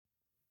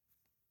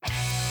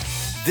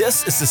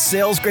This is the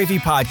Sales Gravy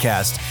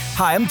Podcast.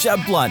 Hi, I'm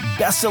Jeb Blount,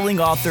 best-selling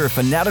author of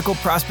Fanatical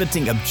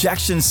Prospecting,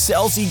 Objections,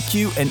 Sales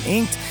EQ, and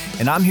Inked,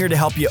 and I'm here to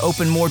help you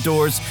open more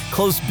doors,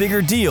 close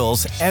bigger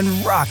deals, and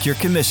rock your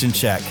commission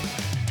check.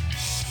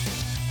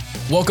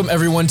 Welcome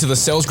everyone to the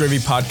Sales Gravy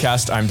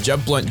Podcast. I'm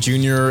Jeb Blount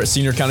Jr.,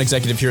 Senior Account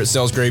Executive here at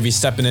Sales Gravy,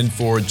 stepping in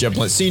for Jeb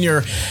Blount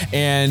Sr.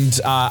 And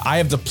I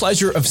have the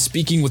pleasure of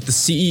speaking with the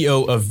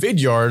CEO of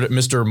Vidyard,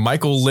 Mr.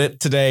 Michael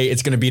Litt today.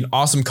 It's going to be an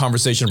awesome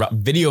conversation about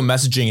video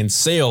messaging and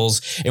sales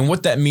and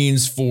what that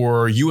means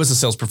for you as a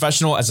sales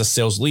professional, as a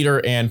sales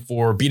leader, and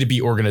for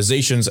B2B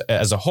organizations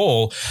as a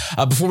whole.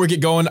 Before we get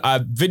going,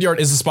 Vidyard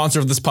is a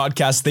sponsor of this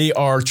podcast. They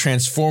are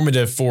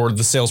transformative for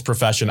the sales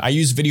profession. I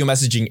use video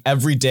messaging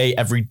every day.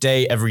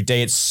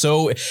 It's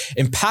so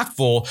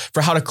impactful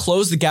for how to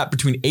close the gap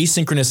between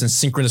asynchronous and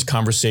synchronous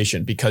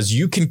conversation, because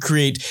you can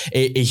create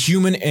a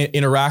human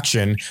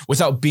interaction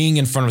without being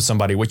in front of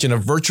somebody, which in a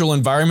virtual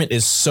environment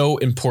is so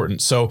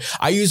important. So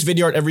I use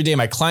Vidyard every day.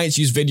 My clients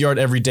use Vidyard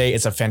every day.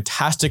 It's a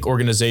fantastic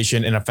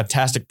organization and a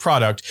fantastic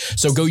product.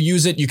 So go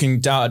use it. You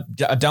can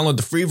download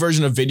the free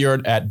version of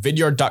Vidyard at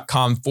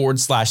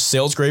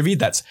vidyard.com/salesgravy.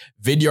 That's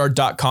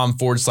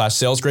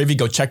vidyard.com/salesgravy.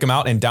 Go check them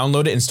out and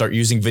download it and start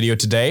using video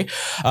today.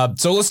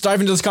 So let's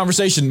dive into this conversation.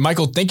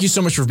 Michael, thank you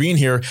so much for being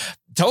here.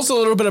 Tell us a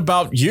little bit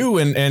about you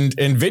and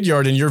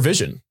Vidyard and your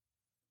vision.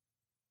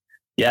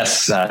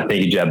 Yes, thank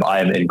you, Jeb. I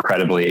am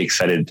incredibly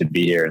excited to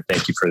be here.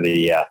 Thank you for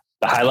the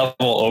high level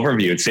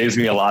overview. It saves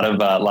me a lot of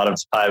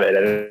time and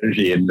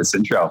energy in this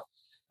intro.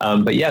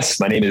 But yes,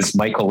 my name is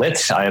Michael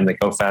Litt. I am the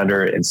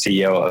co-founder and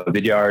CEO of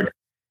Vidyard.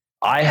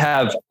 I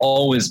have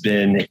always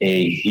been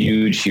a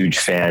huge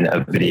fan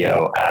of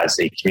video as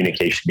a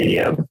communication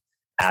medium,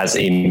 as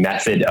a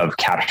method of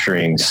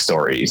capturing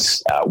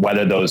stories,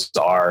 whether those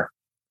are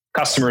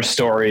customer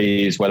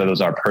stories, whether those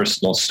are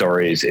personal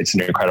stories. It's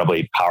an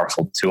incredibly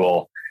powerful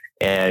tool.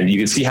 And you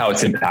can see how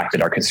it's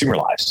impacted our consumer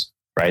lives,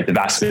 right? The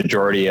vast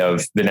majority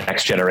of the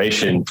next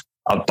generation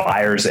of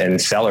buyers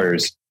and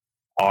sellers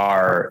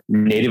are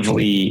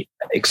natively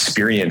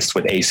experienced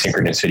with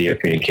asynchronous video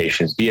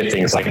communications via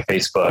things like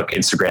Facebook,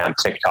 Instagram,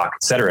 TikTok,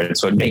 et cetera. And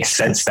so it makes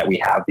sense that we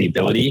have the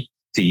ability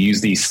to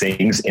use these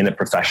things in the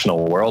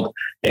professional world.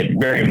 It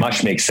very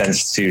much makes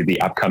sense to the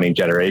upcoming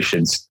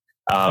generations.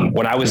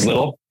 When I was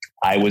little,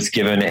 I was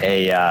given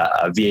a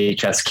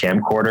VHS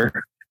camcorder.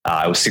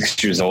 I was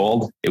 6 years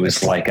old. It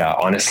was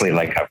honestly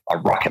like a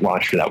rocket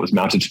launcher that was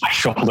mounted to my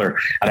shoulder.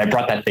 And I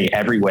brought that thing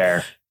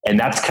everywhere. And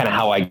that's kind of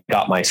how I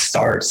got my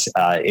start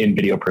in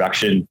video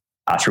production.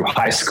 Through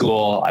high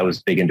school, I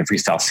was big into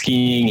freestyle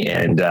skiing,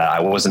 and I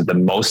wasn't the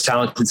most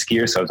talented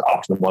skier, so I was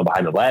often the one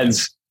behind the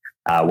lens.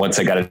 Once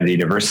I got into the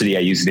university,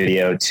 I used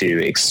video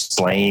to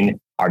explain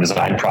our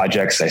design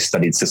projects. I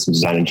studied systems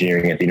design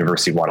engineering at the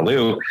University of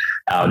Waterloo.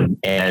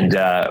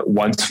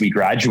 Once we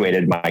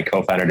graduated, my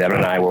co-founder, Devin,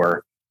 and I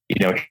were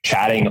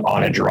chatting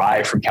on a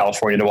drive from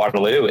California to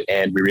Waterloo.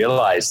 And we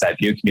realized that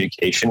video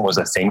communication was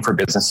a thing for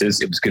businesses.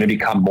 It was going to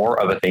become more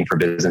of a thing for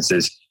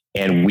businesses.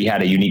 And we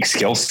had a unique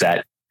skill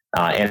set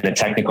and a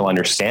technical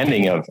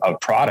understanding of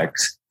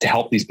products to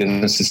help these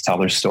businesses tell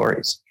their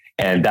stories.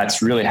 And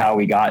that's really how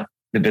we got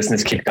the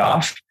business kicked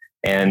off.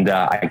 And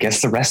I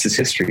guess the rest is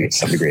history to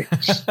some degree.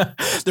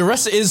 The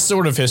rest is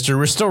sort of history.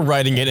 We're still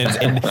writing it.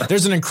 And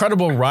there's an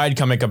incredible ride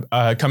coming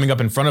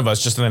up in front of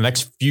us just in the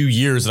next few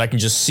years that I can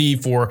just see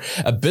for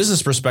a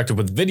business perspective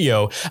with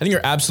video. I think you're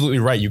absolutely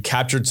right. You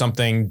captured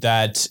something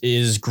that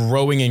is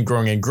growing and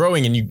growing and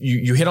growing. And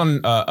you hit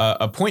on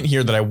a point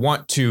here that I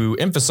want to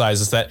emphasize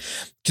is that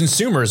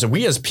consumers,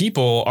 we as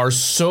people are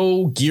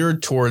so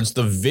geared towards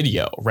the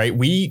video, right?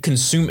 We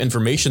consume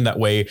information that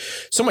way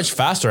so much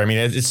faster. I mean,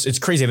 it's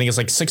crazy. I think it's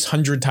like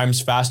 600 times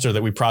faster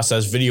that we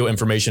process video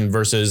information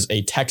versus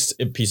a text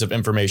piece of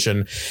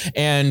information.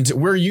 And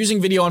we're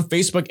using video on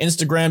Facebook,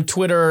 Instagram,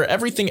 Twitter,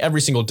 everything every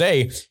single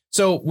day.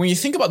 So when you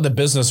think about the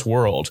business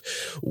world,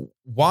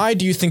 why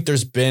do you think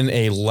there's been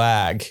a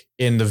lag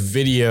in the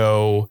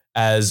video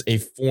as a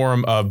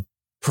form of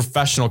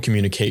professional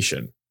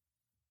communication?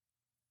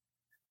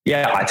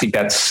 Yeah, I think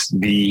that's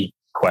the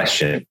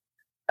question.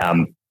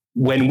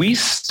 When we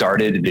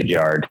started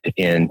Vidyard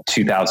in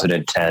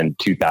 2010,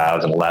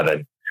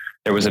 2011,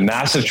 there was a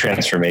massive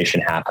transformation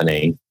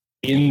happening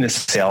in the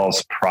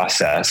sales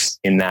process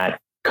in that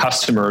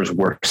customers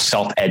were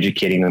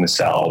self-educating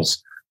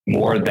themselves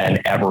more than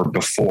ever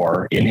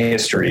before in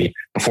history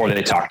before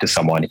they talked to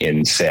someone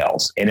in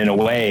sales. And in a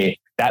way,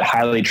 that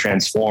highly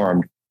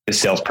transformed the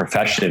sales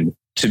profession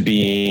to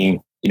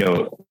being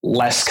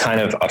less kind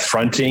of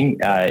affronting,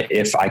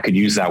 if I could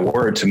use that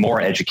word, to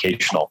more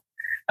educational.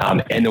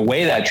 And the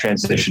way that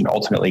transition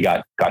ultimately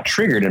got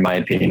triggered, in my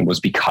opinion, was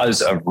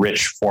because of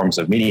rich forms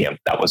of medium.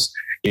 That was,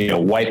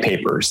 white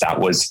papers, that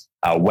was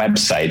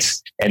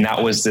websites, and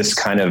that was this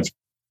kind of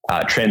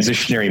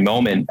transitionary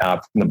moment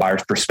from the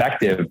buyer's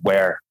perspective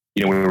where,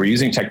 we were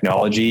using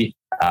technology,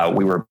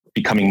 we were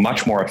becoming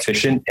much more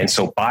efficient. And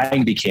so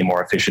buying became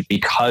more efficient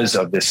because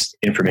of this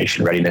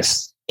information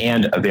readiness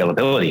and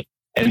availability.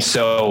 And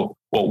so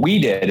what we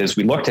did is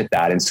we looked at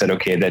that and said,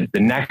 okay, the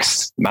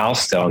next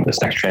milestone,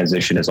 this next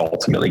transition is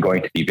ultimately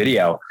going to be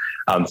video.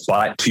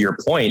 But to your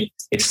point,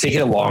 it's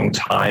taken a long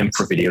time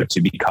for video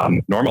to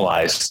become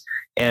normalized.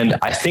 And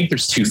I think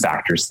there's two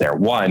factors there.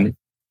 One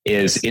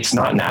is it's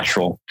not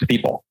natural to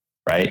people,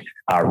 right?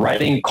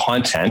 Writing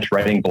content,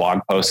 writing blog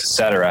posts, et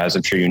cetera, as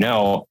I'm sure you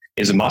know,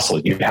 is a muscle.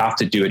 You have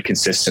to do it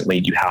consistently.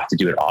 You have to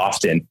do it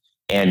often.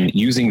 And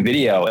using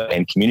video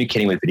and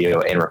communicating with video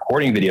and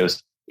recording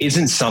videos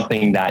isn't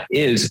something that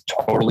is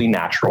totally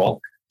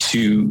natural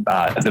to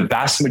the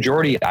vast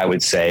majority, I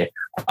would say,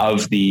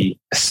 of the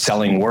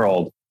selling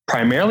world,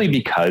 primarily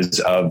because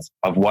of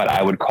what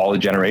I would call a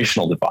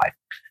generational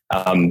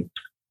divide.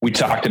 We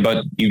talked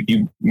about,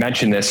 you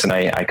mentioned this, and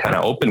I kind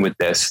of opened with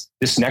this.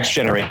 This next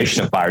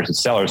generation of buyers and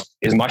sellers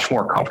is much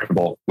more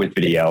comfortable with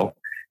video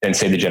than,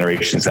 say, the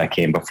generations that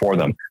came before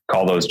them.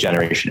 Call those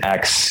Generation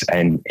X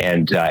and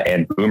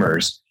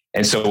boomers.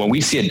 And so when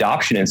we see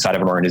adoption inside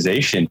of an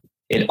organization,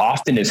 it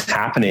often is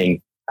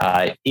happening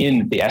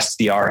in the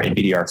SDR and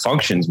BDR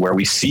functions where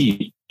we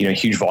see,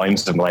 huge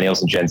volumes of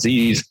millennials and Gen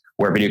Zs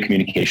where video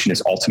communication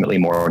is ultimately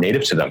more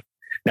native to them.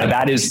 Now,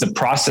 that is the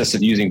process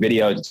of using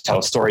video to tell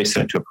a story,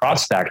 send it to a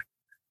prospect.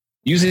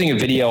 Using a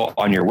video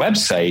on your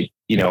website,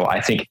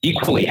 I think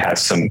equally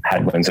has some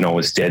headwinds and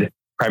always did,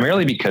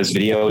 primarily because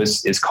video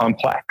is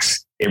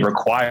complex. It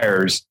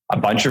requires a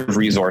bunch of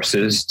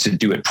resources to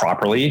do it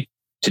properly,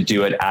 to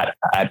do it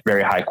at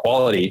very high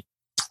quality.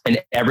 And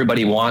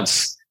everybody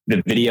wants the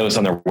videos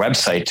on their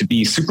website to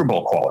be Super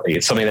Bowl quality.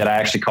 It's something that I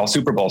actually call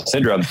Super Bowl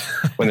syndrome,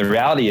 when the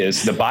reality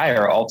is the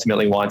buyer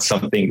ultimately wants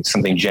something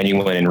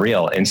genuine and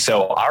real. And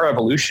so our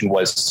evolution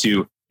was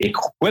to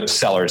equip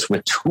sellers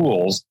with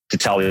tools to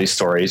tell these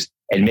stories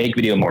and make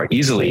video more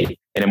easily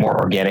in a more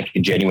organic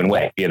and genuine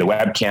way, via the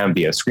webcam,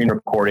 via screen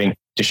recording,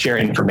 to share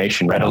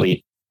information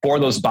readily for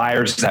those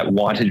buyers that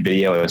wanted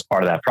video as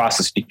part of that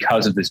process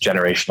because of this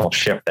generational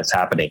shift that's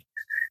happening.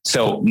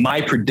 So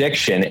my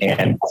prediction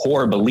and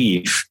core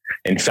belief,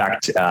 in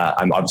fact,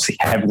 I'm obviously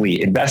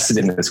heavily invested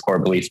in this core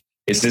belief,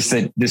 is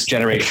that this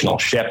generational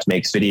shift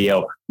makes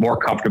video more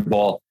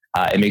comfortable.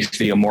 It makes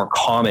video more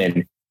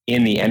common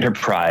in the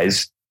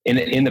enterprise,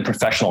 in the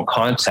professional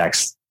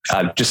context,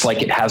 just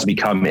like it has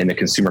become in the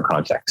consumer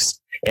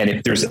context. And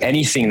if there's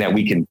anything that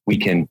we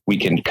can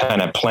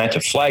kind of plant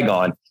a flag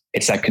on,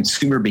 it's that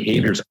consumer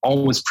behaviors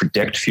always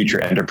predict future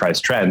enterprise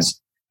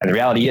trends. And the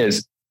reality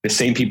is, the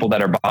same people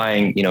that are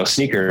buying,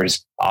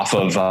 sneakers off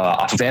of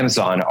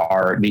Amazon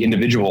are the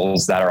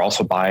individuals that are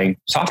also buying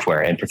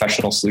software and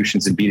professional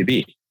solutions in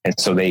B2B. And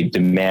so they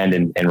demand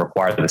and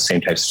require the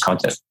same types of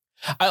content.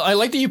 I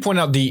like that you point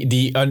out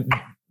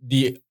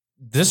the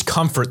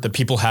discomfort that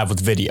people have with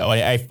video.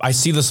 I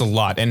see this a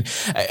lot. And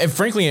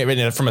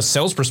frankly, from a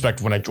sales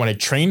perspective, when I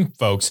train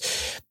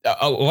folks,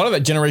 a lot of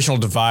that generational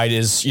divide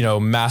is,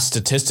 mass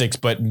statistics,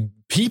 but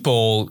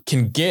people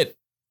can get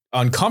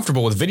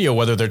uncomfortable with video,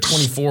 whether they're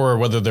 24 or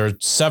whether they're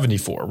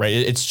 74, right?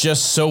 It's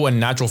just so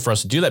unnatural for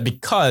us to do that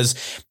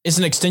because it's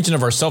an extension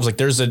of ourselves. Like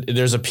there's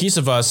a piece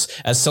of us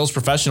as sales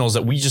professionals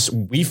that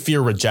we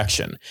fear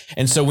rejection.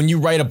 And so when you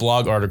write a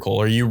blog article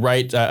or you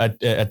write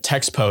a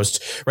text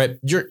post, right,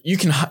 you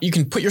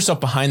can put yourself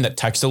behind that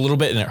text a little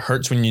bit, and it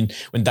hurts when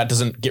that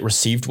doesn't get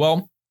received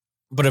well.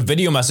 But a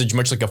video message,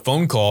 much like a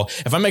phone call,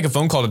 if I make a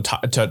phone call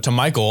to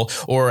Michael,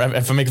 or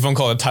if I make a phone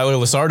call to Tyler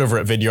Lessard over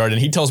at Vidyard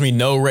and he tells me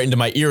no right into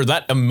my ear,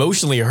 that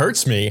emotionally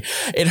hurts me.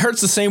 It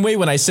hurts the same way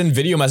when I send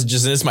video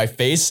messages and it's my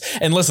face.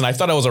 And listen, I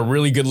thought I was a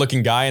really good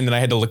looking guy, and then I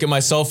had to look at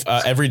myself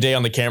every day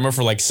on the camera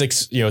for like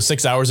 6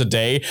 hours a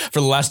day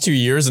for the last 2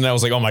 years. And I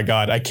was like, oh my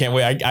God, I can't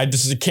wait. I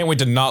just can't wait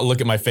to not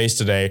look at my face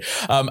today.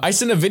 I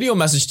send a video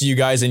message to you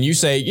guys and you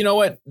say, you know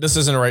what, this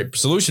isn't a right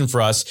solution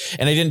for us,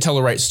 and I didn't tell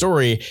the right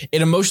story.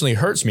 It emotionally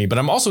hurts me,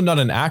 but I'm also not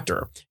an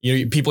actor.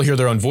 People hear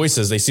their own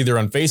voices, they see their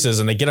own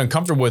faces, and they get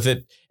uncomfortable with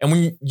it. And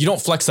when you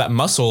don't flex that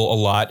muscle a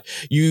lot,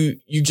 you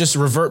just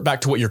revert back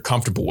to what you're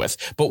comfortable with.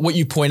 But what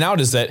you point out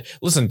is that,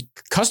 listen,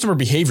 customer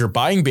behavior,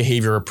 buying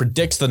behavior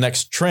predicts the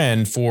next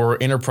trend for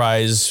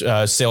enterprise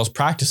sales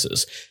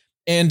practices.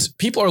 And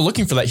people are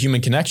looking for that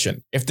human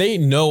connection. If they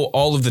know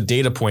all of the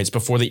data points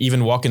before they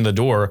even walk in the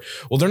door,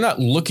 well, they're not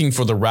looking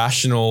for the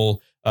rational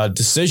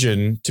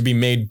decision to be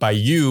made by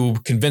you,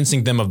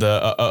 convincing them of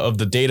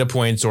the data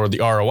points or the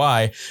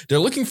ROI. They're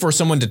looking for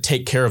someone to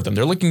take care of them.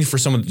 They're looking for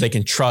someone that they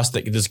can trust,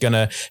 that is going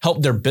to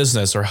help their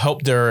business or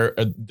help their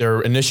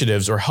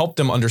initiatives or help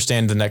them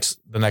understand the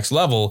next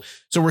level.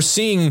 So we're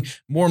seeing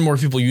more and more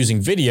people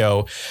using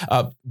video.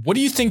 What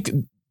do you think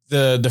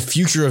the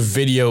future of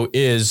video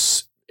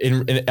is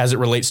as it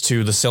relates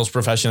to the sales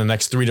profession in the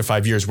next 3 to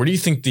 5 years? Where do you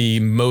think the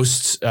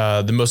most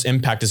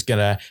impact is going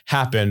to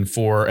happen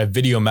for a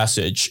video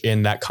message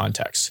in that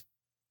context?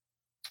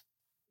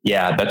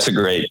 Yeah, that's a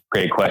great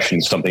question.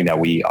 Something that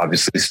we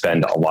obviously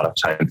spend a lot of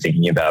time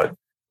thinking about.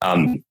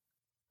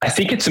 I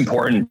think it's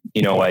important,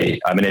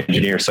 I'm an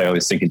engineer, so I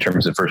always think in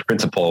terms of first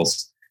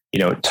principles,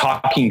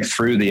 talking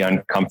through the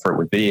uncomfort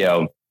with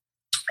video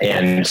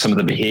and some of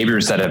the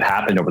behaviors that have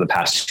happened over the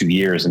past 2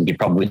 years. And we could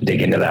probably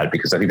dig into that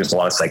because I think there's a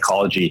lot of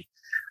psychology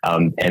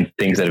and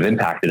things that have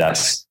impacted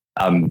us.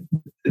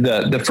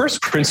 The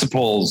first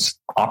principles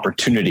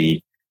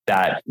opportunity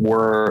that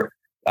we're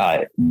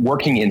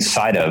working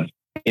inside of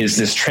is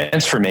this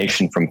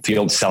transformation from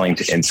field selling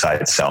to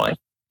inside selling.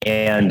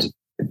 And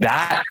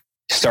that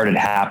started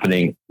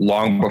happening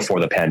long before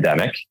the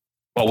pandemic,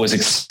 but was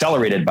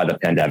accelerated by the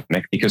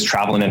pandemic because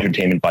travel and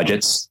entertainment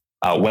budgets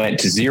went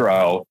to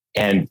zero.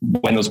 And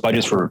when those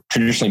budgets were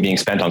traditionally being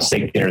spent on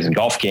steak dinners and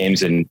golf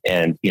games and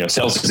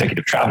sales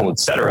executive travel, et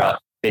cetera,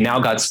 they now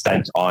got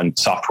spent on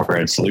software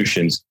and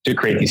solutions to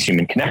create these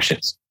human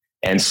connections.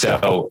 And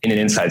so in an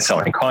inside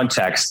selling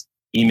context,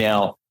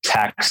 email,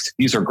 text,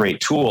 these are great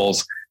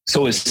tools.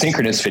 So is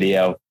synchronous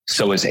video.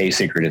 So is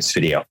asynchronous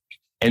video.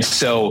 And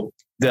so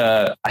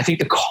I think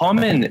the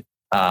common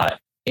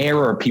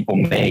error people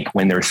make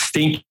when they're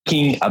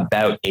thinking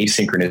about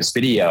asynchronous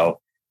video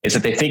is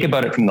that they think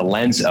about it from the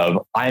lens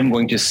of, I'm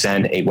going to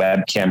send a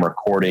webcam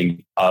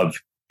recording of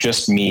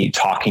just me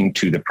talking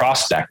to the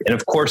prospect. And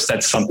of course,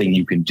 that's something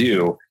you can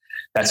do.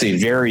 That's a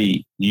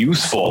very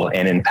useful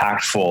and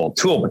impactful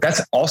tool, but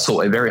that's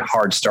also a very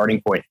hard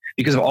starting point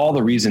because of all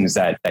the reasons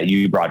that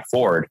you brought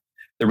forward.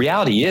 The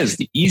reality is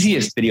the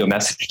easiest video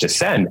message to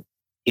send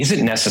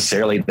isn't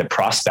necessarily the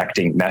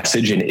prospecting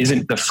message and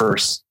isn't the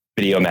first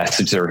video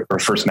message or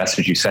first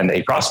message you send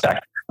a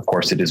prospect. Of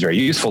course, it is very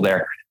useful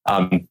there.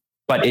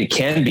 But it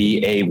can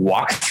be a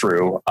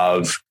walkthrough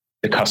of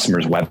the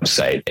customer's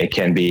website. It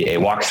can be a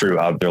walkthrough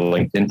of their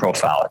LinkedIn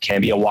profile. It can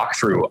be a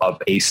walkthrough of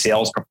a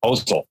sales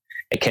proposal.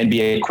 It can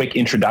be a quick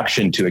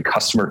introduction to a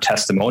customer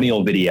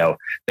testimonial video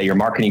that your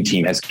marketing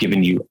team has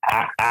given you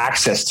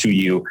access to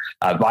you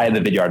via the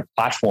Vidyard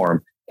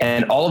platform.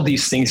 And all of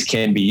these things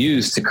can be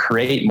used to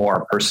create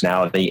more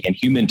personality and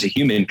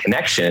human-to-human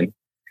connection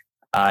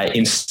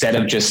instead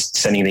of just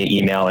sending the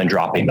email and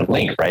dropping the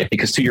link, right?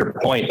 Because to your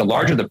point, the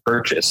larger the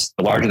purchase,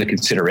 the larger the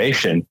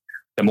consideration,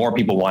 the more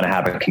people want to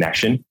have a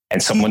connection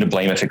and someone to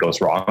blame if it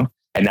goes wrong.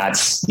 And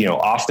that's,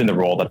 often the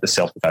role that the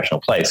sales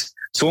professional plays.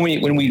 So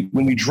when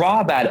we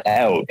draw that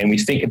out and we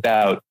think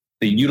about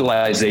the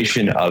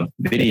utilization of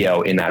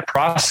video in that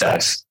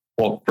process,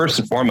 well, first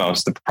and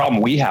foremost, the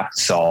problem we have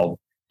to solve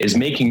is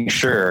making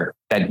sure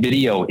that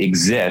video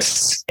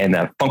exists and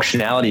that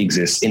functionality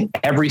exists in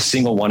every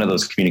single one of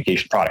those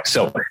communication products.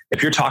 So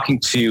if you're talking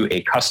to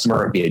a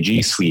customer via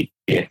G Suite,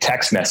 via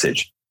text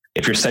message,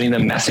 if you're sending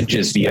them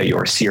messages via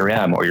your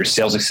CRM or your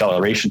sales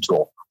acceleration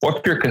tool, or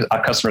if you're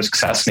a customer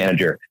success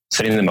manager,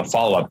 sending them a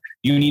follow-up,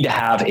 you need to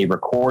have a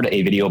record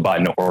a video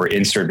button or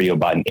insert video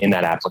button in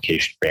that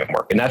application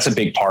framework. And that's a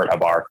big part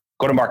of our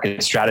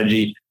go-to-market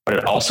strategy, but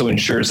it also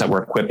ensures that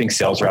we're equipping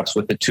sales reps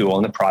with the tool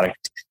and the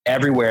product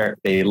everywhere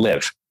they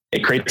live.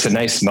 It creates a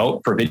nice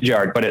moat for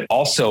Vidyard, but it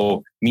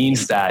also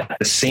means that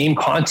the same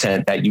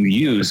content that you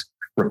use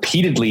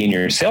repeatedly in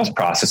your sales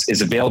process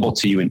is available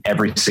to you in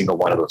every single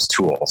one of those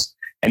tools.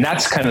 And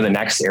that's kind of the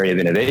next area of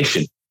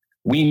innovation.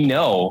 We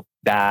know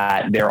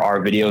that there are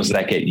videos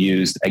that get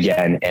used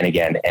again and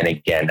again and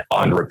again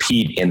on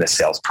repeat in the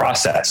sales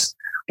process.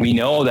 We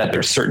know that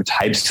there's certain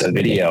types of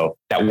video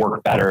that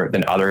work better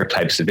than other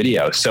types of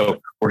video. So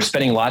we're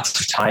spending lots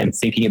of time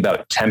thinking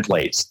about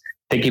templates,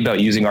 thinking about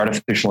using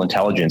artificial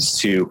intelligence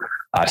to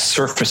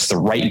surface the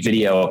right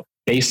video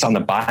based on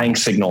the buying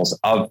signals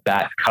of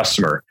that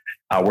customer.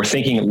 We're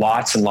thinking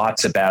lots and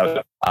lots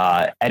about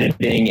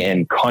editing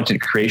and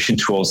content creation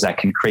tools that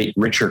can create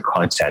richer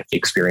content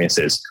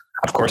experiences.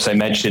 Of course, I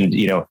mentioned,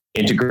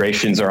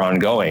 integrations are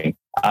ongoing.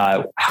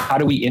 How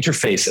do we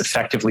interface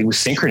effectively with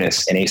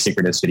synchronous and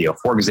asynchronous video?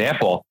 For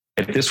example,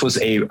 if this was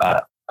it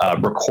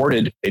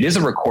is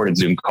a recorded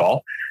Zoom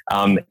call,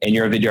 and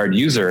you're a Vidyard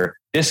user,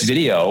 this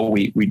video,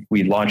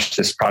 we launched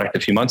this product a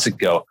few months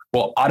ago,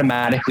 will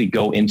automatically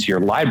go into your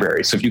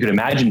library. So if you could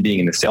imagine being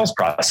in the sales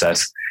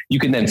process, you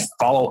can then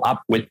follow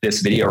up with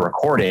this video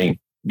recording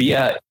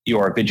via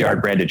your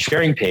Vidyard branded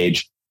sharing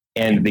page,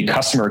 and the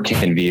customer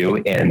can view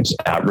and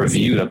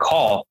review the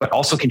call, but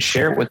also can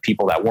share it with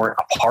people that weren't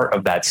a part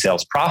of that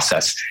sales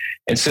process.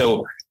 And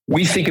so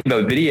we think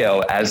about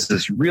video as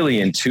this really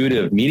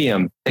intuitive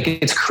medium that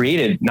gets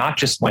created not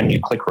just when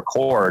you click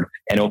record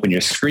and open your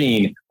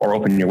screen or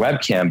open your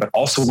webcam, but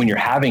also when you're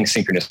having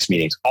synchronous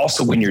meetings,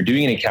 also when you're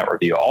doing an account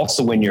review,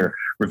 also when you're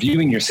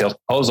reviewing your sales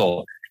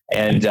proposal,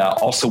 and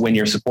also when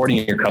you're supporting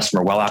your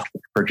customer well after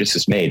the purchase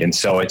is made. And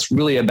so it's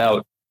really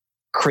about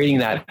creating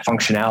that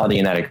functionality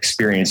and that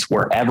experience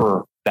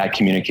wherever that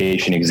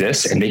communication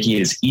exists and making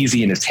it as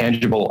easy and as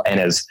tangible and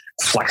as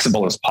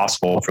flexible as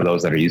possible for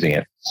those that are using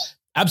it.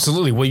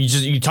 Absolutely. Well,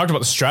 you talked about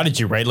the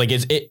strategy, right? Like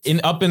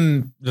up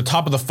in the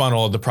top of the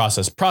funnel of the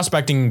process,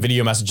 prospecting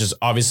video messages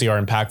obviously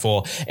are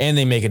impactful and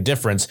they make a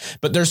difference,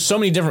 but there's so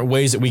many different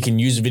ways that we can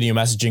use video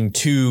messaging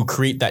to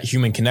create that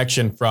human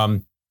connection,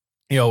 from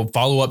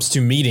follow-ups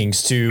to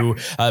meetings, to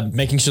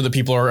making sure that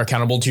people are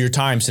accountable to your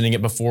time, sending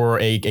it before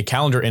a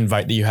calendar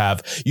invite that you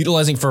have,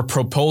 utilizing for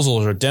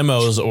proposals or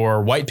demos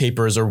or white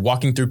papers, or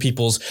walking through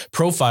people's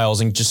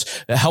profiles and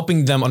just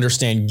helping them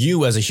understand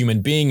you as a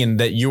human being and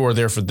that you are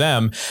there for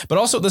them. But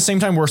also at the same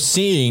time, we're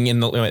seeing in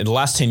the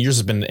last 10 years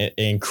has been an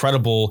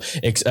incredible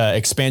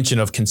expansion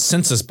of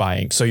consensus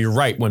buying. So you're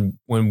right.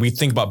 When we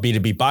think about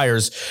B2B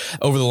buyers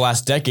over the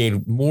last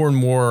decade, more and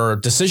more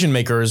decision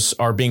makers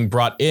are being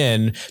brought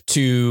in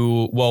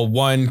to, well,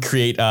 one,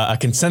 create a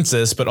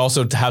consensus, but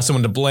also to have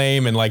someone to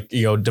blame and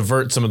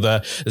divert some of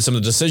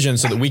the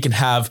decisions so that we can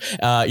have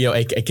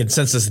a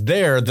consensus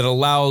there that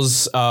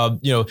allows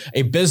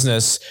a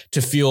business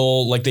to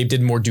feel like they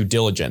did more due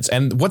diligence.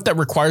 And what that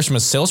requires from a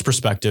sales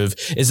perspective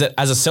is that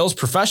as a sales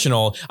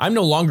professional, I'm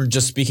no longer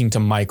just speaking to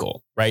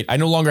Michael, right? I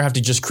no longer have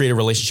to just create a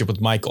relationship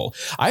with Michael.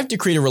 I have to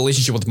create a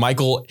relationship with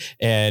Michael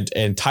and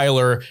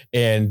Tyler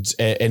and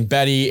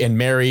Betty and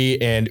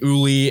Mary and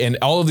Uli and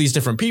all of these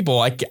different people.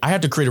 I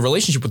have to create a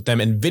relationship with them,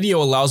 and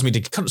video allows me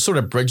to sort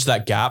of bridge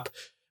that gap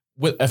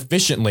with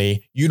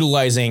efficiently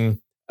utilizing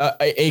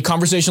a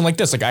conversation like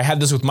this. Like I had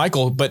this with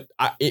Michael, but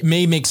it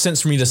may make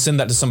sense for me to send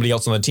that to somebody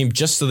else on the team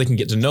just so they can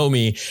get to know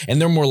me,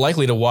 and they're more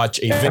likely to watch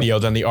a video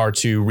than they are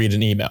to read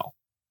an email.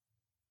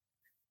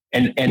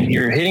 And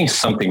you're hitting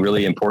something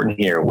really important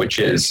here, which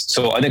is,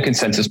 so on a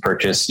consensus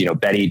purchase,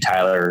 Betty,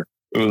 Tyler,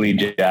 Uli,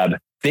 Jeb,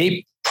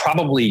 they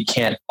probably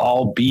can't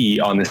all be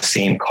on the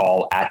same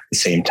call at the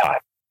same time.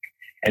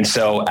 And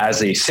so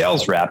as a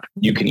sales rep,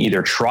 you can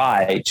either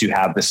try to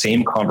have the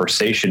same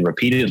conversation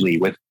repeatedly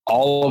with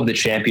all of the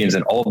champions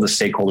and all of the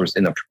stakeholders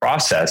in the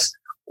process,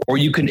 or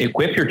you can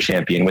equip your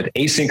champion with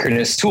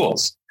asynchronous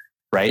tools,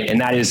 right? And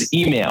that is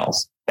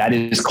emails, that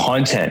is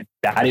content,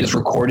 that is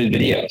recorded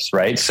videos,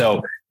 right?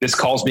 So this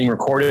call is being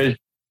recorded.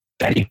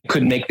 Betty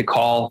couldn't make the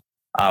call.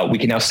 We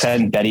can now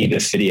send Betty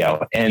this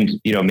video. And,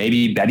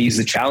 maybe Betty's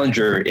the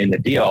challenger in the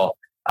deal.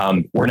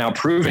 We're now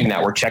proving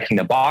that we're checking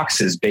the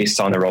boxes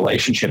based on the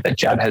relationship that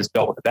Jeb has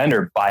built with the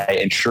vendor by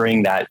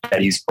ensuring that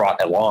he's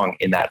brought along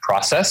in that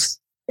process.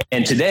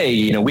 And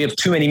today, we have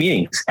too many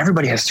meetings.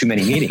 Everybody has too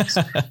many meetings.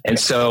 And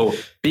so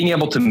being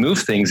able to move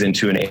things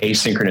into an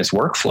asynchronous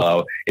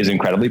workflow is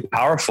incredibly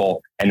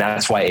powerful. And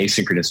that's why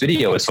asynchronous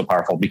video is so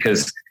powerful,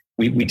 because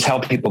we tell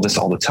people this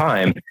all the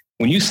time.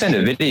 When you send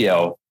a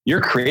video,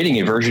 you're creating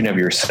a version of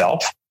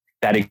yourself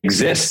that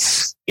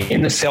exists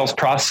in the sales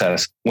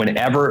process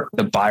whenever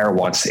the buyer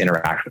wants to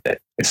interact with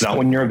it. It's not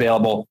when you're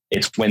available,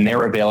 it's when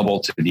they're available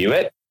to view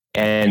it.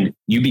 And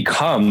you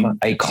become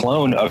a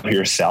clone of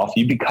yourself.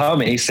 You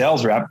become a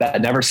sales rep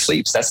that never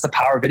sleeps. That's the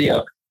power of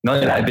video. None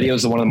of that video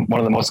is one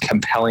of the most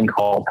compelling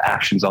call to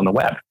actions on the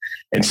web.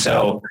 And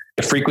so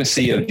the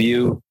frequency of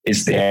view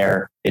is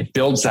there. It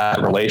builds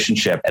that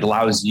relationship. It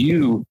allows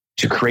you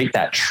to create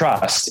that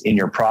trust in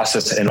your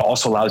process, and it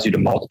also allows you to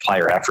multiply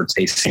your efforts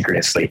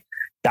asynchronously.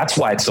 That's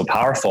why it's so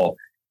powerful.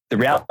 The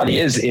reality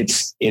is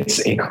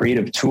it's a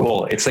creative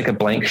tool. It's like a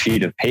blank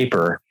sheet of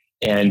paper,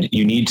 and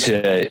you need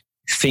to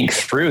think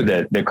through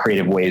the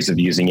creative ways of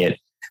using it.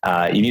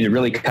 You need to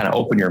really kind of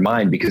open your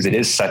mind, because it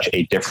is such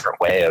a different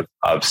way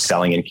of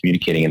selling and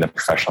communicating in the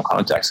professional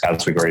context,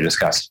 as we've already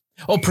discussed.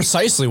 Oh,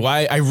 precisely.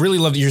 Why I really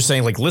love that you're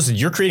saying, listen,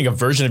 you're creating a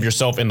version of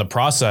yourself in the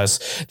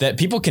process that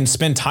people can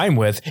spend time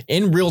with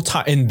in real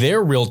time, in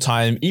their real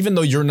time, even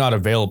though you're not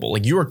available.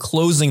 Like, you are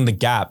closing the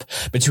gap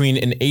between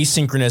an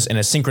asynchronous and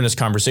a synchronous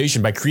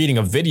conversation by creating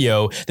a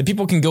video that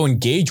people can go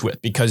engage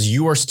with, because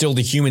you are still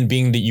the human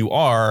being that you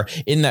are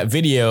in that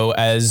video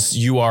as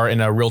you are in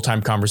a real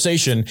time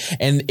conversation.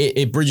 And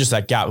it bridges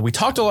that gap. We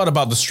talked a lot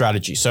about the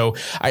strategy. So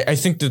I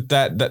think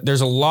that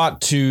there's a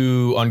lot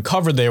to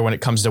uncover there when it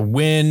comes to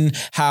when,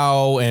 how,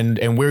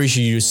 and where you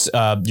should use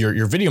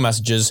your video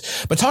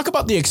messages. But talk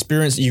about the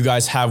experience that you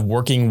guys have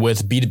working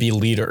with B2B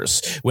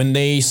leaders when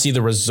they see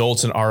the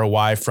results and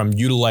ROI from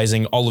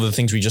utilizing all of the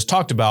things we just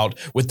talked about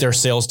with their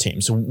sales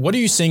teams. What are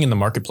you seeing in the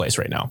marketplace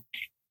right now?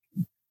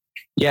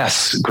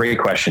 Yes, great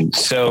question.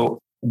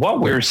 So what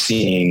we're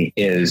seeing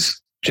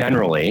is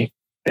generally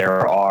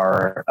there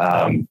are,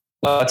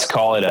 let's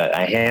call it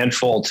a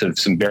handful to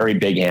some very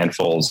big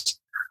handfuls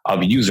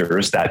of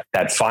users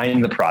that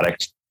find the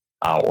product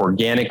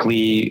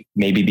organically,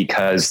 maybe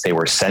because they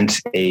were sent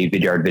a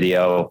Vidyard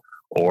video,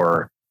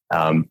 or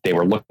they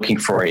were looking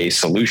for a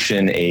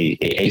solution, a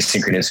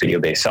asynchronous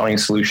video-based selling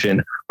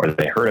solution, or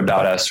they heard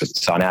about us or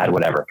saw an ad,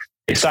 whatever.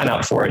 They sign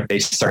up for it. They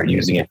start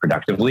using it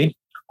productively.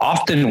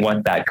 Often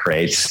what that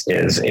creates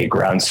is a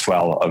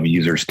groundswell of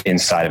users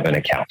inside of an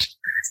account.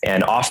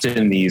 And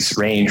often these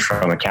range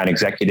from account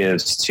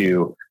executives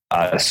to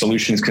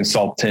solutions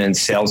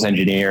consultants, sales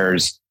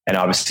engineers, and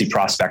obviously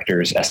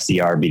prospectors,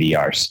 SDR,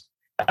 BDRs.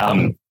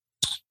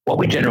 What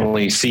we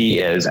generally see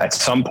is at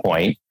some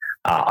point,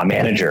 a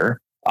manager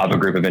of a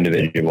group of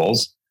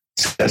individuals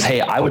says, hey,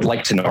 I would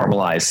like to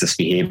normalize this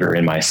behavior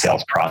in my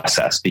sales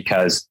process,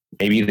 because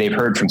maybe they've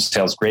heard from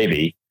Sales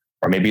Gravy,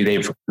 or maybe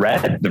they've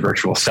read the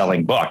Virtual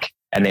Selling book,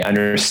 and they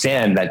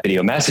understand that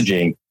video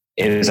messaging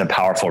is a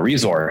powerful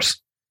resource.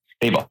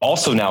 They've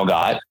also now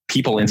got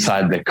people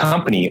inside the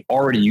company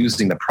already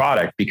using the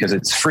product because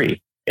it's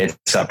free.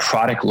 It's a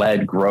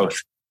product-led growth,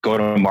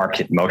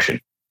 go-to-market motion.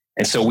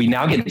 And so we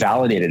now get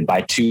validated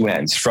by two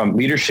ends, from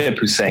leadership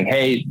who's saying,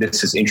 hey,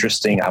 this is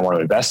interesting, I want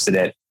to invest in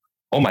it.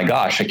 Oh my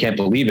gosh, I can't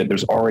believe it.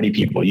 There's already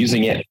people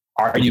using it.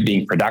 Are you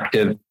being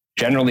productive?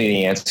 Generally,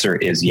 the answer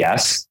is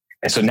yes.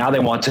 And so now they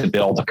want to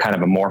build a kind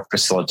of a more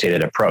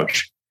facilitated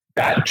approach.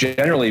 That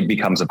generally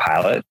becomes a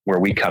pilot where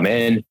we come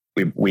in,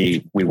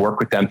 we work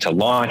with them to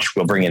launch.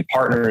 We'll bring in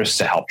partners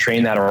to help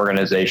train that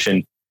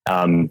organization.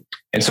 And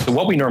so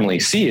what we normally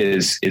see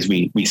is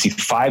we see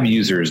 5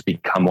 users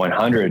become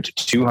 100 to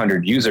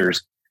 200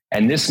 users.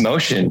 And this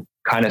motion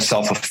kind of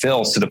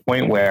self-fulfills to the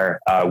point where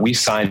we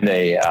signed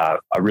a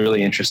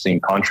really interesting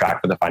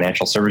contract with a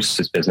financial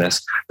services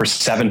business for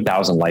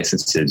 7,000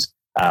 licenses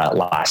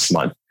last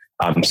month.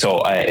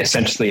 So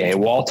essentially a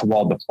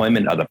wall-to-wall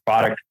deployment of the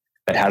product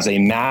that has a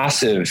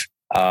massive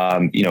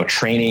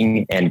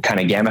training and kind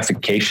of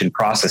gamification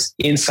process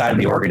inside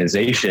the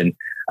organization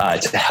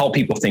to help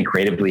people think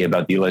creatively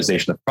about the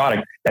utilization of the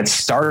product that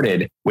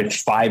started with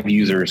 5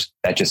 users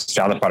that just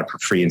found the product for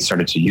free and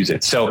started to use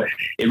it. So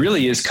it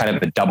really is kind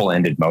of a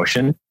double-ended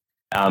motion.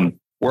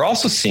 We're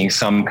also seeing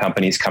some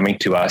companies coming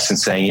to us and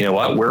saying, you know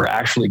what, we're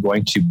actually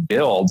going to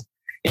build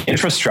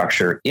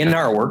infrastructure in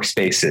our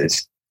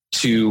workspaces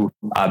to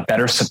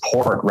better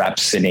support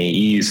reps and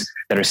AEs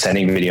that are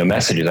sending video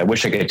messages. I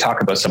wish I could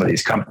talk about some of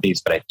these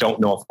companies, but I don't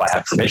know if I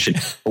have permission.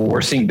 But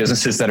we're seeing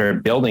businesses that are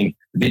building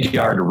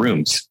Vidyard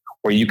rooms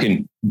where you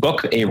can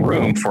book a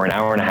room for an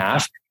hour and a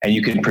half and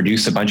you can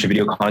produce a bunch of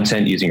video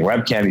content using a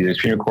webcam, using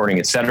screen recording,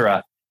 et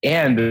cetera.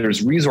 And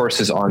there's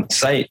resources on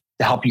site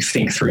to help you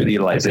think through the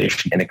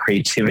utilization and the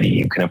creativity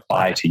you can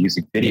apply to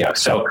using video.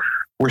 So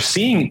we're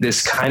seeing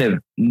this kind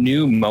of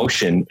new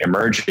motion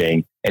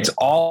emerging. It's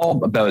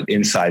all about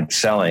inside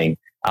selling.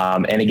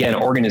 And again,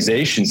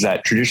 organizations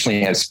that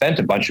traditionally have spent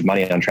a bunch of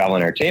money on travel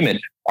and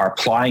entertainment are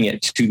applying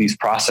it to these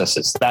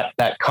processes.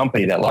 That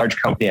company, that large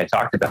company I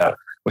talked about,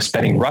 was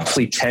spending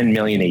roughly $10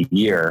 million a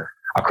year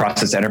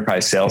across its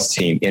enterprise sales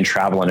team in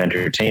travel and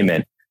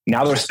entertainment.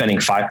 Now they're spending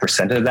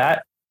 5% of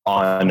that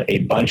on a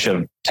bunch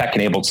of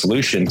tech-enabled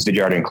solutions,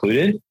 Vidyard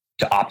included,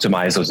 to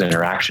optimize those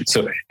interactions.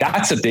 So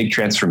that's a big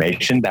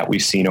transformation that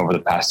we've seen over the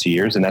past 2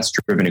 years, and that's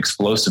driven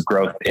explosive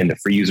growth in the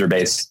free user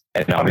base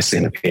and obviously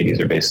in the paid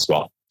user base as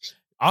well.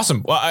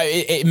 Awesome. Well,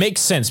 it makes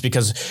sense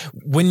because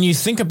when you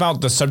think about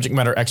the subject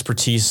matter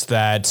expertise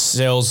that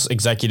sales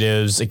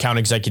executives, account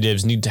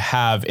executives need to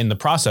have in the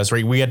process,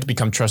 right? We have to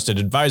become trusted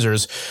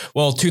advisors.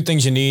 Well, 2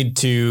 things you need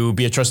to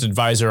be a trusted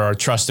advisor are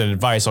trust and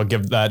advice. I'll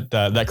give that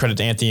credit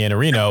to Anthony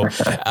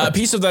Iannarino. A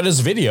piece of that is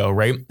video,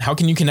 right? How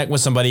can you connect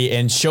with somebody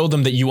and show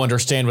them that you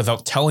understand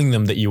without telling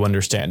them that you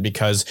understand?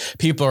 Because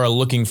people are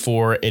looking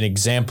for an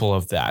example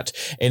of that.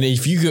 And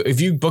if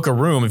you book a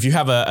room, if you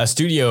have a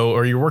studio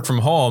or you work from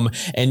home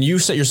and you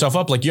set yourself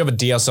up like you have a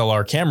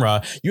DSLR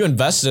camera, you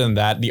invested in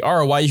that, the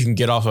ROI you can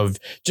get off of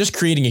just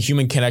creating a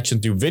human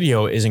connection through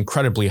video is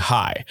incredibly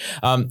high.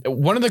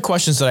 One of the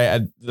questions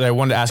that I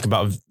wanted to ask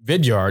about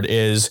Vidyard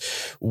is,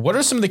 what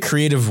are some of the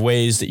creative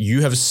ways that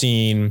you have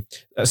seen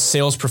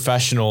sales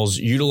professionals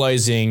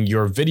utilizing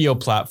your video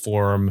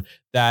platform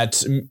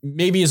that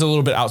maybe is a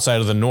little bit outside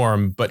of the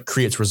norm, but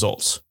creates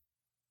results?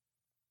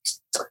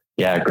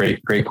 Yeah,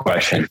 great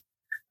question.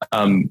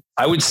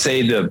 I would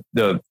say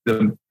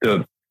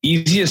the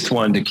easiest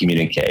one to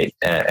communicate,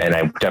 and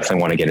I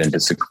definitely want to get into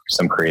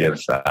some creative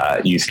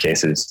use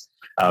cases.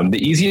 The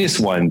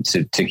easiest one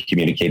to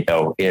communicate,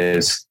 though,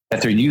 is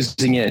that they're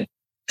using it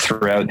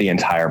throughout the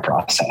entire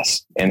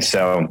process. And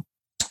so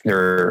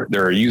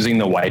they're using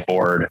the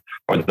whiteboard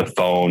or the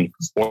phone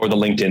or the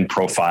LinkedIn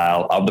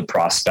profile of the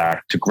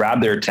prospect to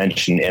grab their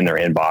attention in their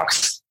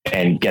inbox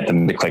and get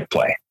them to click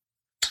play.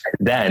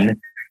 Then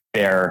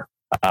they're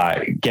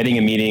getting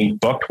a meeting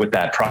booked with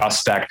that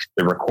prospect,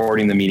 they're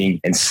recording the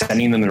meeting and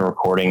sending them the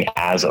recording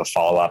as a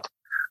follow-up.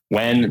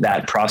 When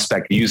that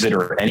prospect views it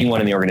or anyone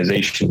in the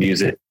organization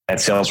views it,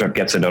 that sales rep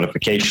gets a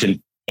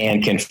notification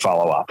and can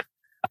follow up.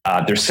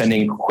 They're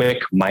sending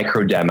quick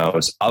micro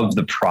demos of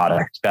the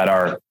product that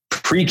are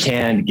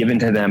pre-canned, given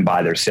to them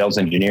by their sales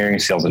engineering,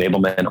 sales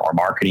enablement, or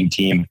marketing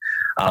team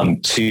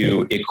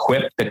to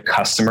equip the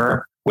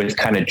customer with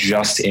kind of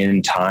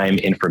just-in-time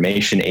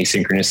information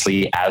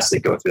asynchronously as they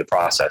go through the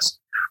process.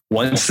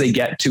 Once they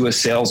get to a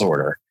sales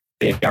order,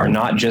 they are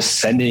not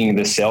just sending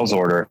the sales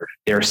order,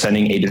 they're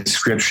sending a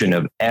description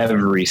of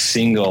every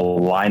single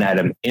line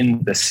item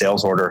in the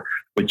sales order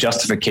with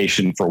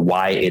justification for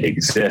why it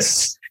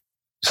exists,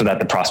 so that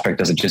the prospect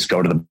doesn't just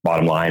go to the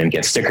bottom line and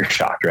get sticker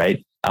shocked,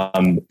 right?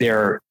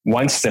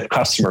 Once the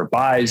customer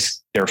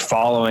buys, they're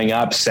following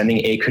up,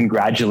 sending a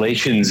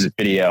congratulations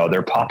video.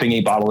 They're popping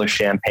a bottle of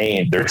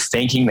champagne. They're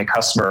thanking the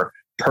customer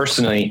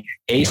personally,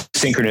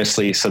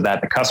 asynchronously, so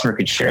that the customer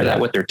could share that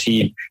with their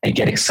team and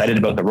get excited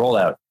about the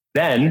rollout.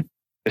 Then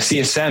the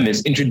CSM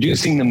is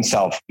introducing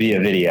themselves via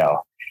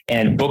video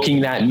and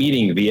booking that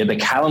meeting via the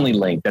Calendly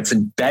link that's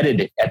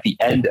embedded at the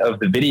end of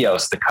the video,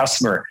 so the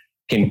customer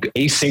can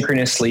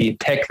asynchronously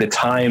pick the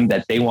time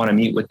that they want to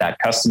meet with that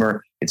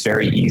customer. It's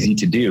very easy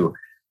to do.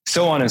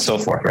 So on and so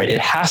forth, right?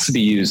 It has to be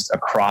used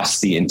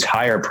across the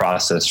entire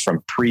process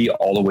from pre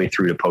all the way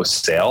through to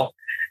post sale.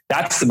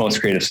 That's the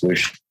most creative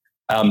solution.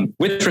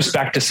 With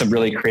respect to some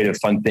really creative,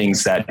 fun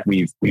things that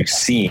we've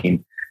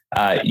seen,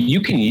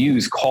 you can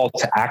use call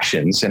to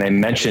actions. And I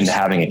mentioned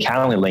having a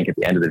Calendly link at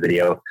the end of the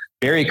video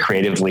very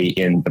creatively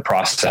in the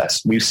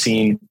process. We've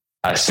seen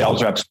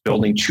sales reps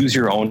building choose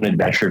your own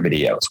adventure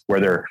videos where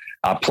they're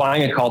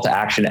applying a call to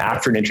action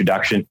after an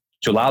introduction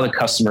to allow the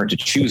customer to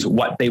choose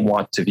what they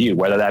want to view,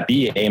 whether that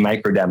be a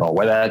micro demo,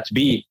 whether that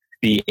be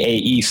the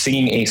AE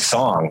singing a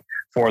song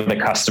for the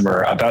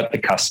customer about the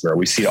customer.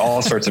 We see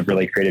all sorts of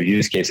really creative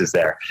use cases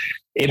there.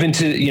 Even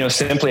to,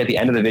 simply at the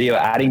end of the video,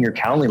 adding your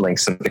Calendly link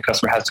so that the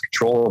customer has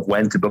control of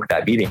when to book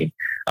that meeting.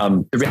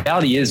 The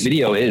reality is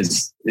video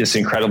is this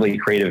incredibly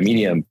creative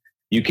medium.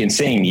 You can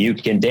sing, you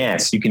can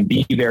dance, you can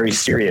be very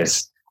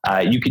serious.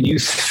 You can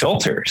use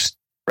filters,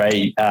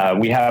 right?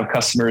 We have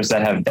customers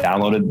that have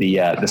downloaded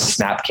the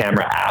Snap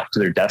Camera app to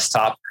their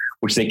desktop,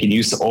 which they can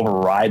use to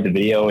override the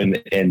video and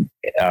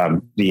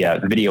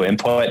the video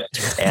input.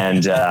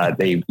 And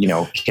they,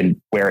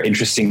 can wear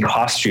interesting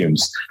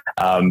costumes,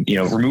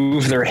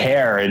 remove their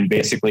hair and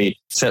basically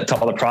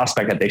tell the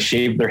prospect that they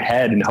shaved their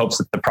head in hopes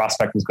that the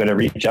prospect is going to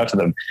reach out to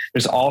them.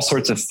 There's all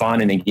sorts of fun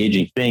and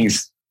engaging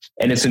things.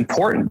 And it's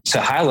important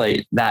to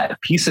highlight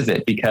that piece of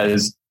it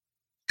because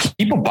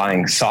people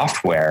buying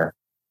software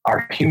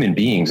are human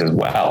beings as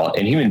well.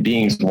 And human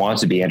beings want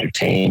to be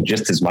entertained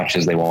just as much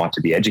as they want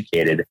to be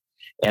educated.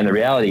 And the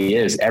reality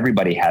is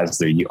everybody has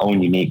their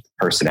own unique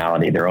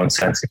personality, their own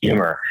sense of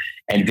humor.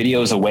 And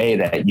video is a way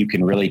that you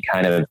can really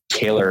kind of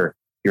tailor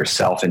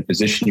yourself and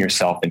position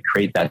yourself and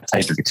create that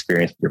type of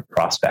experience with your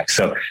prospects.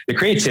 So the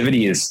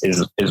creativity is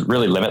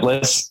really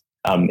limitless,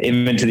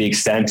 even to the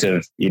extent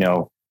of,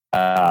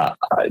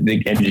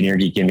 the engineer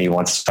geek in me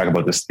wants to talk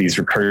about these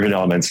recursion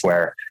elements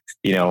where,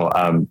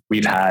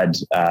 we've had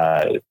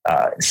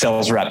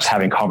sales reps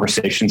having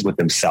conversations with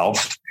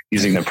themselves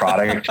using the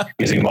product,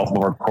 using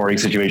multiple recording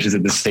situations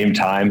at the same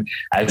time,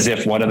 as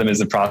if one of them is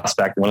the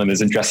prospect, one of them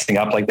isn't dressing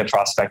up like the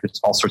prospect.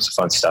 There's all sorts of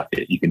fun stuff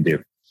that you can do.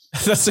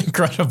 That's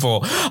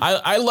incredible.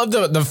 I love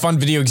the fun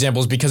video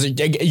examples because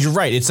you're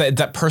right. It's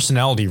that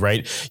personality,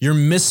 right? You're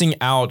missing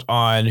out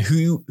on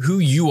who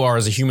you are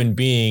as a human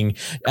being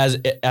as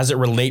it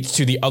relates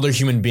to the other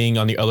human being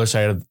on the other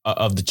side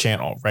of the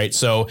channel, right?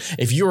 So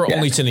if you are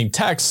only sending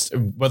text,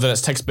 whether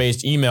that's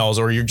text-based emails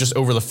or you're just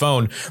over the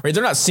phone, right?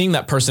 They're not seeing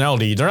that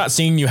personality. They're not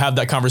seeing you have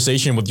that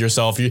conversation with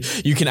yourself.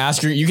 You can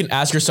ask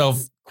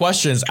yourself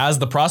questions as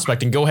the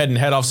prospect and go ahead and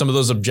head off some of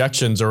those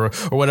objections or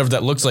whatever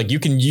that looks like. You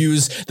can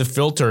use the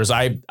filters.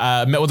 I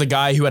met with a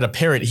guy who had a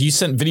parrot. He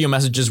sent video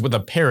messages with a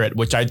parrot,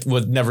 which I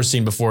would never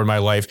seen before in my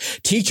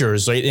life.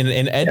 Teachers, right, in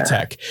ed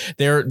tech,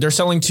 they're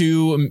selling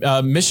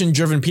to mission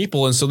driven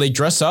people, and so they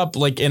dress up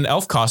like in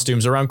elf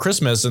costumes around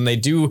Christmas, and they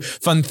do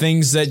fun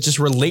things that just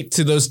relate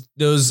to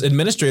those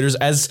administrators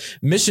as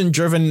mission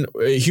driven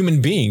human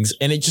beings,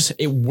 and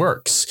it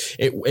works.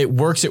 It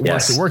works.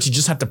 You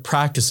just have to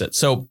practice it.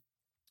 So.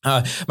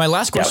 My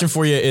last question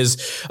for you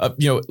is,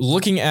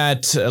 looking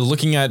at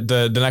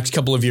the next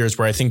couple of years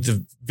where I think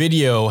the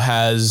video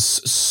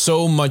has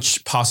so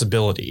much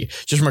possibility,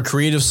 just from a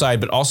creative side,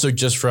 but also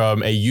just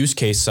from a use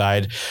case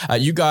side.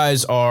 You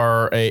guys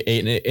are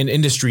an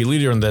industry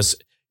leader in this.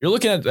 You're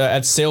looking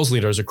at sales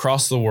leaders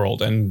across the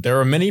world, and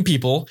there are many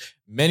people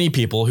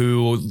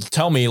who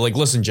tell me, like,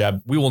 listen,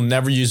 Jeb, we will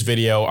never use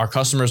video. Our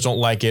customers don't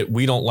like it.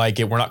 We don't like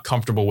it. We're not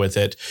comfortable with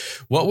it.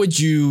 What would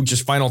you,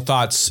 just final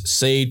thoughts,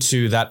 say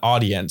to that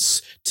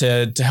audience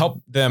to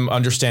help them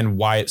understand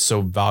why it's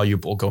so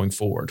valuable going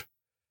forward?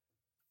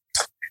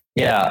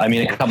 Yeah, I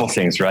mean, a couple of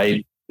things,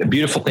 right? The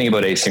beautiful thing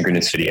about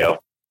asynchronous video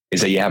is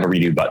that you have a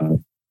redo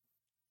button,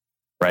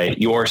 right?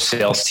 Your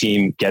sales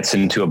team gets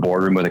into a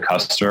boardroom with a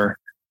customer.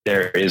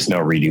 There is no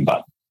redo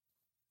button,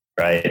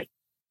 right?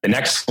 The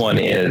next one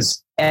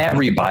is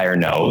every buyer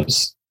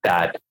knows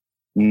that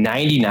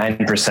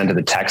 99% of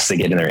the text they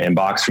get in their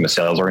inbox from a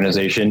sales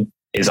organization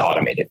is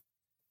automated.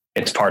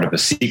 It's part of a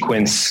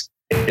sequence.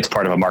 It's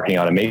part of a marketing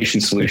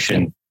automation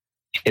solution.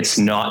 It's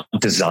not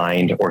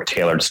designed or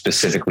tailored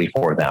specifically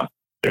for them.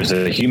 There's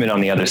a human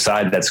on the other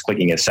side that's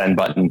clicking a send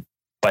button,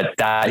 but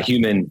that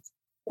human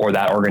or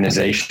that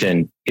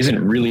organization isn't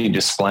really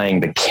displaying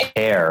the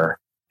care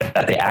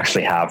that they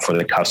actually have for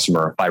the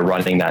customer by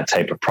running that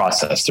type of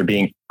process. They're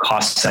being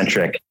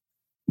cost-centric,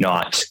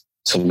 not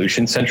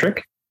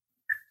solution-centric.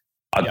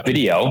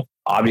 Video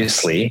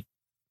obviously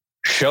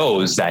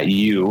shows that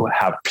you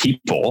have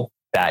people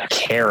that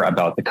care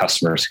about the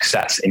customer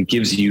success and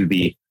gives you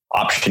the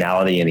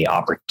optionality and the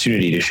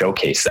opportunity to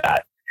showcase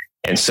that.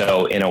 And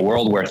so in a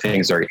world where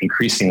things are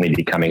increasingly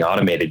becoming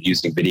automated,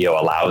 using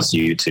video allows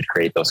you to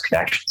create those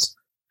connections.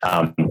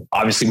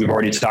 Obviously, we've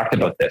already talked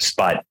about this,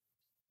 but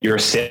your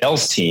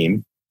sales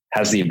team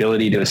has the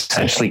ability to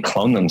essentially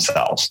clone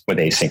themselves with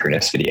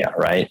asynchronous video,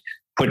 right?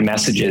 Put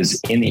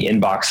messages in the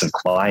inbox of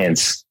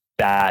clients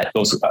that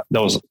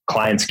those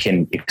clients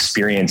can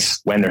experience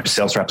when their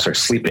sales reps are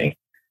sleeping.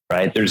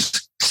 right?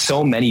 There's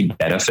so many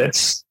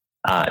benefits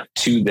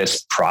to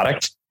this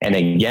product. And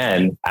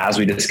again, as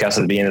we discussed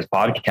at the beginning of this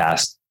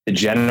podcast, the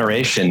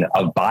generation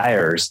of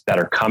buyers that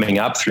are coming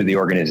up through the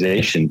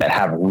organization that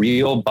have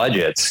real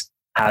budgets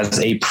has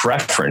a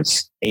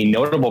preference, a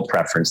notable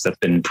preference that's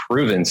been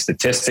proven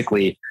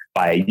statistically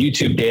by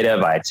YouTube data,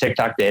 via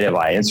TikTok data,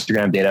 via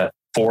Instagram data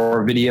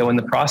for video in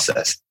the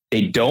process.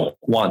 They don't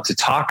want to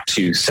talk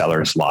to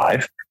sellers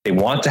live. They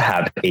want to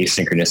have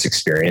asynchronous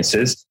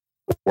experiences.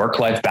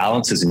 Work-life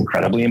balance is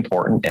incredibly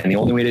important. And the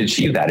only way to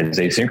achieve that is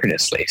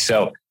asynchronously.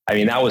 So, I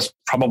mean, that was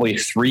probably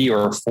 3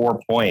 or 4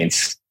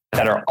 points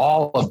that are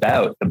all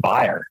about the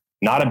buyer,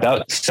 not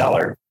about the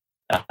seller,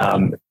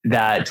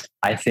 that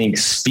I think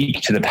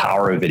speak to the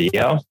power of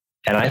video.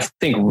 And I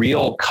think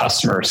real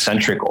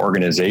customer-centric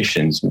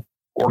organizations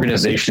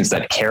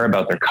that care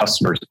about their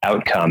customers'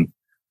 outcome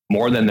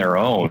more than their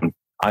own,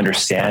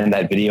 understand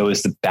that video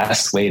is the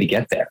best way to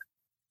get there.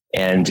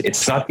 And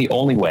it's not the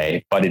only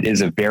way, but it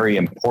is a very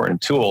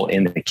important tool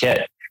in the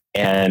kit.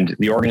 And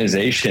the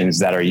organizations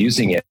that are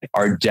using it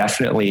are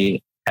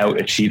definitely out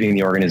achieving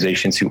the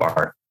organizations who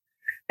aren't.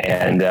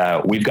 And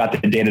we've got the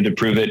data to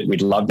prove it.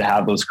 We'd love to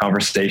have those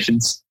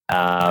conversations.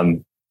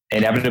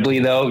 Inevitably,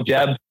 though,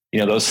 Jeb,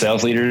 those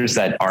sales leaders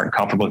that aren't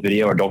comfortable with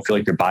video or don't feel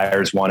like their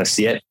buyers want to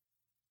see it,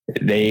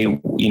 they,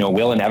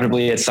 will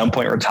inevitably at some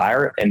point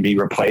retire and be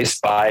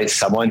replaced by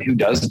someone who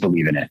does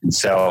believe in it. And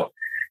so,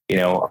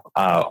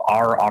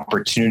 our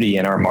opportunity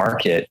in our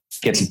market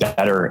gets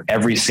better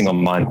every single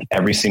month,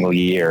 every single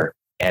year.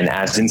 And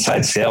as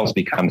inside sales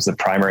becomes the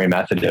primary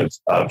method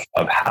of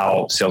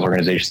how sales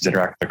organizations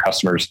interact with their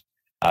customers,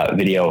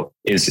 video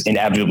is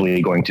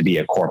inevitably going to be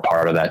a core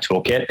part of that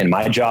toolkit. And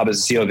my job as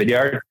a CEO of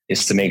Vidyard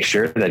is to make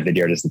sure that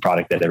Vidyard is the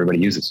product that everybody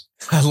uses.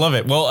 I love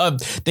it. Well,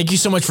 thank you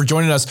so much for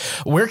joining us.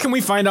 Where can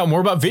we find out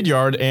more about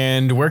Vidyard,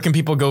 and where can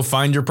people go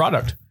find your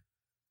product?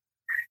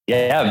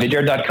 Yeah,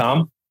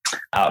 Vidyard.com.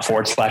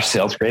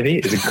 /Sales Gravy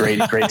is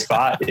a great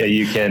spot.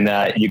 You can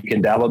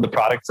download the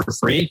product for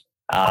free.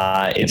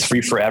 It's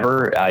free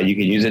forever. You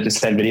can use it to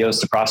send videos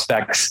to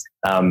prospects.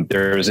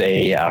 There's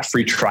a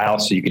free trial,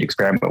 so you can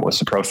experiment with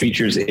some pro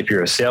features. If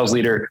you're a sales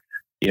leader,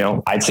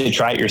 I'd say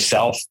try it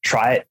yourself.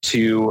 Try it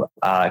to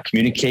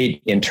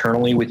communicate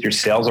internally with your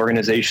sales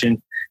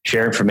organization,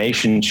 share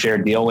information, share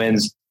deal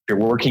wins. If you're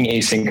working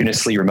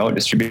asynchronously, remote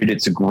distributed,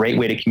 it's a great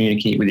way to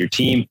communicate with your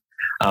team.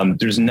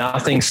 There's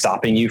nothing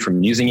stopping you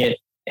from using it.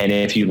 And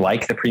if you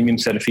like the premium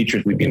set of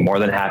features, we'd be more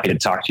than happy to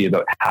talk to you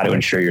about how to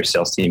ensure your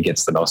sales team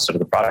gets the most out of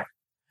the product.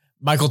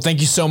 Michael,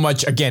 thank you so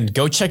much. Again,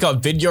 go check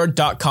out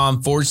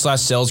vidyard.com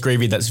 /Sales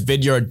Gravy. That's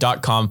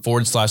vidyard.com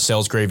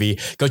 /Sales Gravy.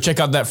 Go check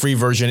out that free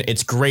version.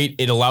 It's great.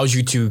 It allows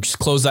you to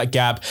close that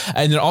gap.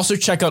 And then also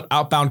check out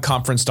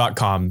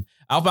outboundconference.com.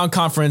 Outbound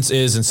Conference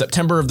is in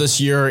September of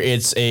this year.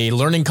 It's a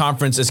learning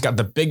conference. It's got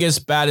the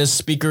biggest, baddest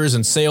speakers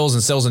in sales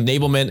and sales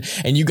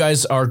enablement. And you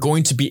guys are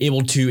going to be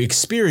able to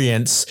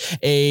experience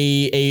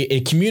a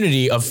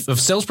community of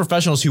sales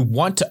professionals who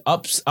want to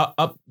up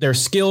their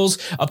skills,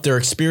 up their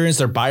experience,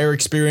 their buyer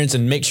experience,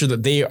 and make sure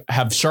that they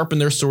have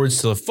sharpened their swords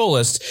to the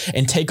fullest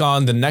and take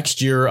on the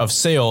next year of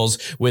sales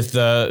with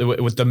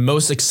the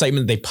most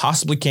excitement they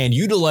possibly can,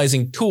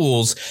 utilizing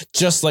tools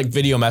just like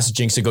video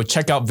messaging. So go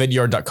check out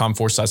vidyard.com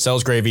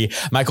 /Sales Gravy.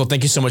 Michael,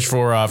 thank you so much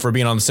for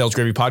being on the Sales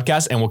Gravy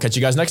podcast, and we'll catch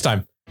you guys next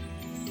time.